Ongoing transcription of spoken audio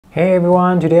Hey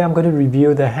everyone, today I'm going to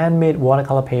review the handmade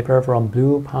watercolor paper from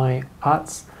Blue Pine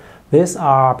Arts. These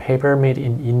are paper made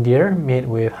in India, made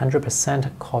with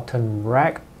 100% cotton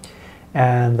rag.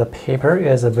 And the paper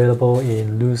is available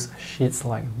in loose sheets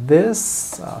like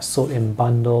this, sold in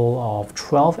bundle of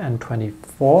 12 and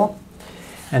 24,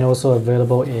 and also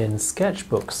available in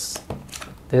sketchbooks.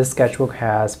 This sketchbook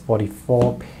has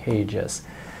 44 pages.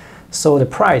 So the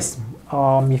price,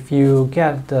 if you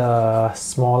get the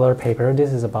smaller paper,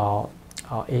 this is about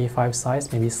A5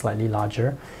 size, maybe slightly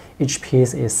larger. Each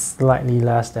piece is slightly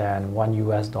less than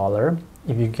 $1.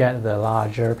 If you get the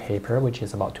larger paper, which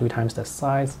is about 2 times the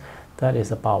size, that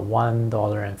is about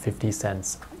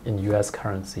 $1.50 in US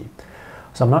currency.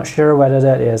 So I'm not sure whether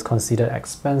that is considered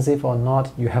expensive or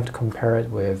not. You have to compare it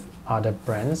with other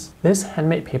brands. This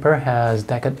handmade paper has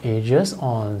deckled edges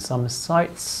on some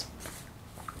sides,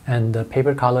 and the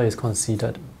paper color is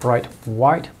considered bright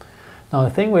white. Now the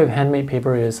thing with handmade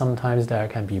paper is sometimes there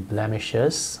can be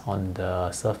blemishes on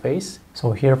the surface.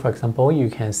 So here, for example, you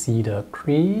can see the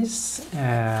crease,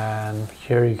 and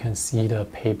here you can see the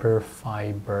paper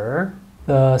fiber.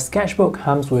 The sketchbook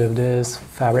comes with this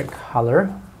fabric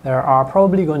color. There are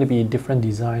probably going to be different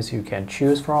designs you can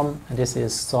choose from. And this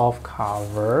is soft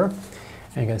cover.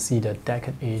 And you can see the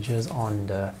deckled edges on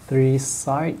the 3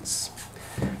 sides.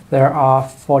 There are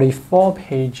 44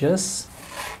 pages.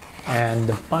 And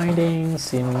the binding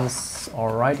seems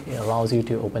alright. It allows you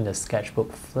to open the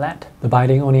sketchbook flat. The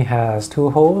binding only has 2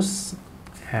 holes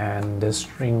and the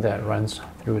string that runs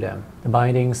through them. The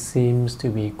binding seems to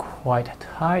be quite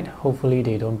tight. Hopefully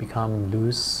they don't become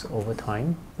loose over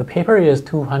time. The paper is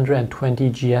 220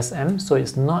 GSM, so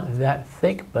it's not that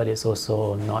thick, but it's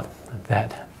also not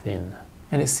that thin.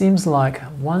 And it seems like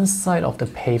one side of the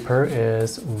paper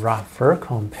is rougher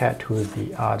compared to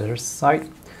the other side.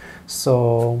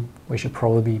 So we should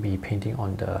probably be painting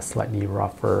on the slightly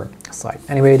rougher side.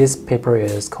 Anyway, this paper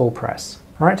is cold press.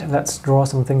 Alright, let's draw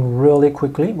something really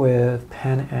quickly with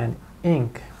pen and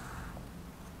ink.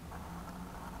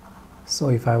 So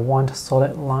if I want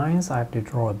solid lines, I have to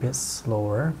draw a bit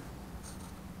slower.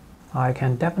 I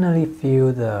can definitely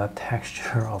feel the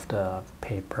texture of the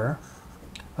paper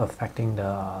affecting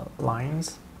the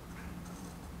lines.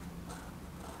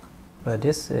 But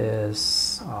this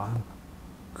is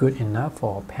good enough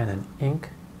for pen and ink.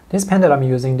 This pen that I'm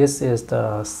using, this is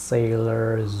the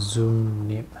Sailor Zoom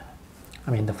nib.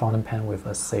 I mean the fountain pen with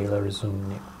a Sailor Zoom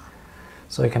nib.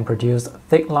 So it can produce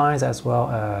thick lines as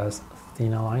well as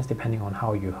thinner lines depending on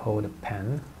how you hold the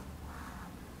pen.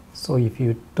 So if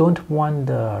you don't want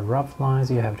the rough lines,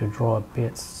 you have to draw a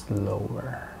bit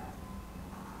slower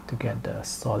to get the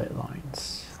solid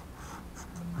lines.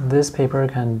 This paper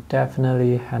can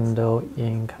definitely handle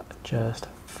ink just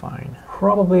fine.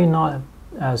 Probably not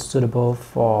as suitable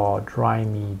for dry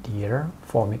media,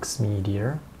 for mixed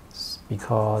media,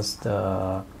 because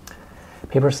the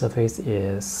paper surface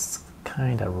is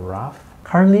kind of rough.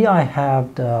 Currently I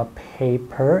have the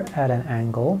paper at an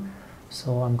angle,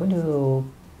 so I'm going to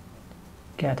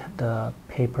get the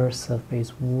paper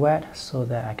surface wet so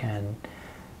that I can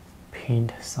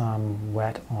paint some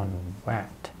wet on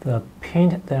wet. The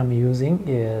paint that I'm using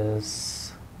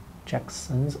is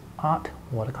Jackson's Art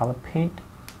watercolor paint.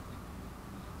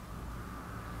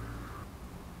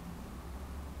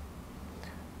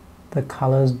 The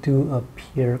colors do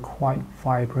appear quite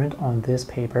vibrant on this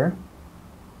paper,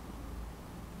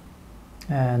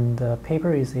 and the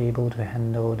paper is able to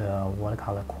handle the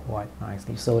watercolor quite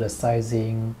nicely, so the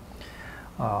sizing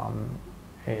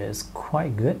is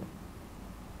quite good.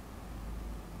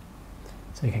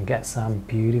 So you can get some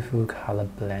beautiful color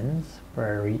blends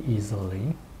very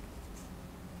easily.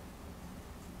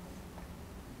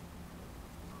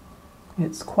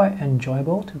 It's quite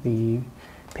enjoyable to be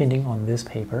painting on this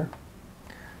paper.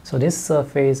 So this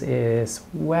surface is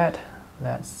wet.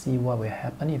 Let's see what will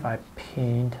happen if I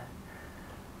paint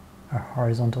a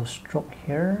horizontal stroke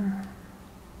here.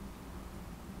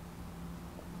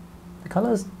 The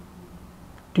colors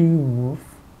do move,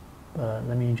 but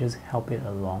let me just help it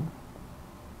along.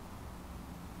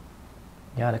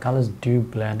 Yeah, the colors do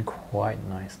blend quite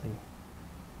nicely.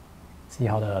 See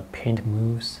how the paint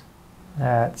moves?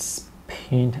 Let's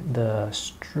paint the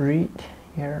street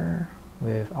here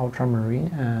with ultramarine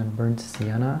and burnt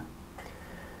sienna.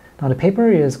 Now the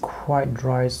paper is quite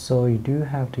dry, so you do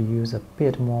have to use a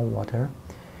bit more water.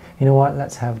 You know what,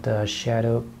 let's have the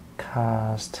shadow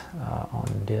cast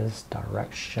on this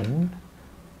direction.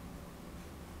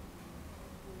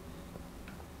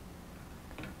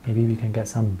 Maybe we can get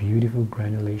some beautiful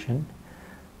granulation.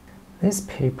 This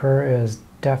paper is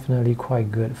definitely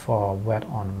quite good for wet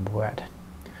on wet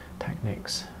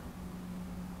techniques.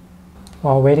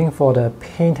 While waiting for the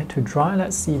paint to dry,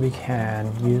 let's see if we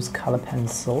can use color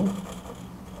pencil.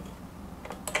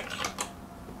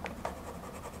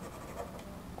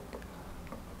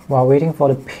 While waiting for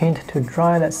the paint to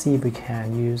dry, let's see if we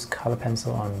can use color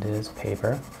pencil on this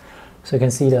paper. So you can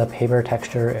see the paper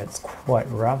texture, it's quite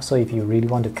rough. So if you really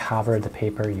want to cover the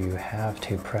paper, you have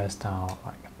to press down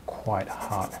like quite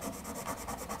hard.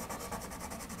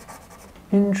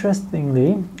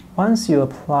 Interestingly, once you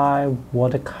apply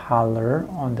watercolor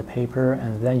on the paper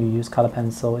and then you use color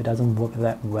pencil, it doesn't work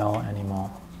that well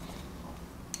anymore.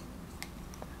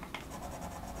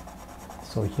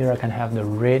 So here I can have the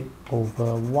red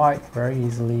over white very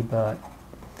easily, but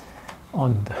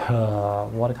on the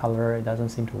watercolor it doesn't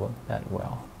seem to work that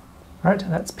well. Alright,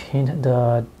 let's paint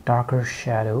the darker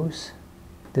shadows.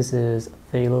 This is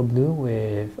phthalo blue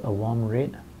with a warm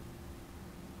red.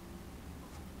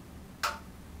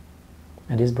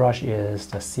 And this brush is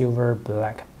the silver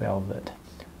black velvet.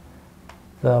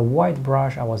 The white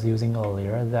brush I was using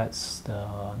earlier, that's the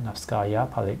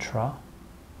Navskaya Paletra.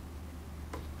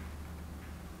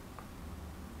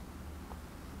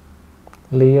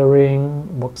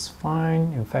 Layering works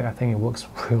fine. In fact, I think it works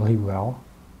really well.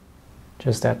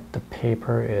 Just that the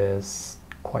paper is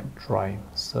quite dry,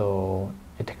 so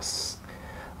it takes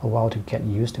a while to get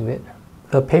used to it.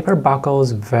 The paper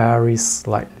buckles very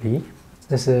slightly.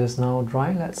 This is now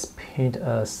dry. Let's paint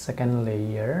a second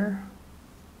layer.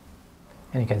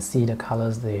 And you can see the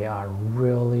colors, they are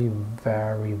really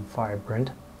very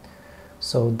vibrant.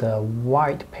 So the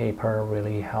white paper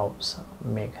really helps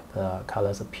make the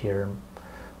colors appear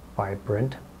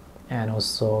vibrant, and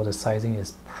also the sizing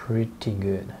is pretty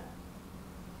good.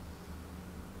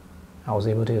 I was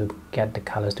able to get the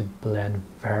colors to blend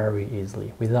very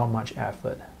easily without much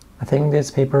effort. I think this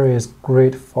paper is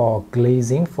great for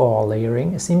glazing, for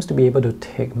layering. It seems to be able to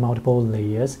take multiple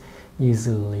layers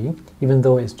easily, even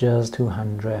though it's just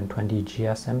 220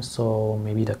 GSM, so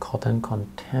maybe the cotton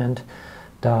content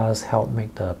does help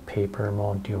make the paper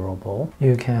more durable.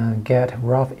 You can get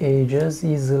rough edges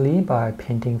easily by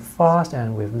painting fast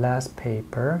and with less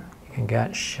paper. You can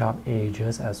get sharp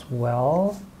edges as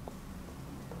well.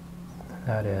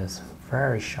 That is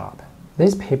very sharp.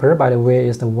 This paper, by the way,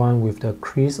 is the one with the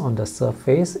crease on the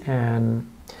surface, and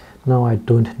now I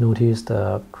don't notice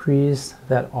the crease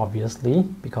that obviously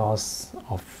because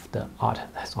of the art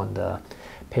that's on the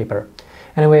paper.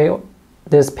 Anyway,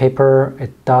 this paper,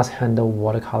 it does handle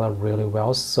watercolor really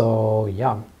well, so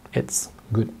yeah, it's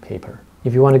good paper.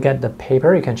 If you want to get the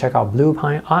paper, you can check out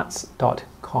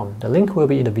bluepinearts.com. The link will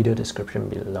be in the video description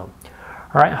below.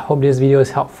 Alright, I hope this video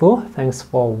is helpful. Thanks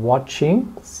for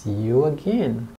watching. See you again.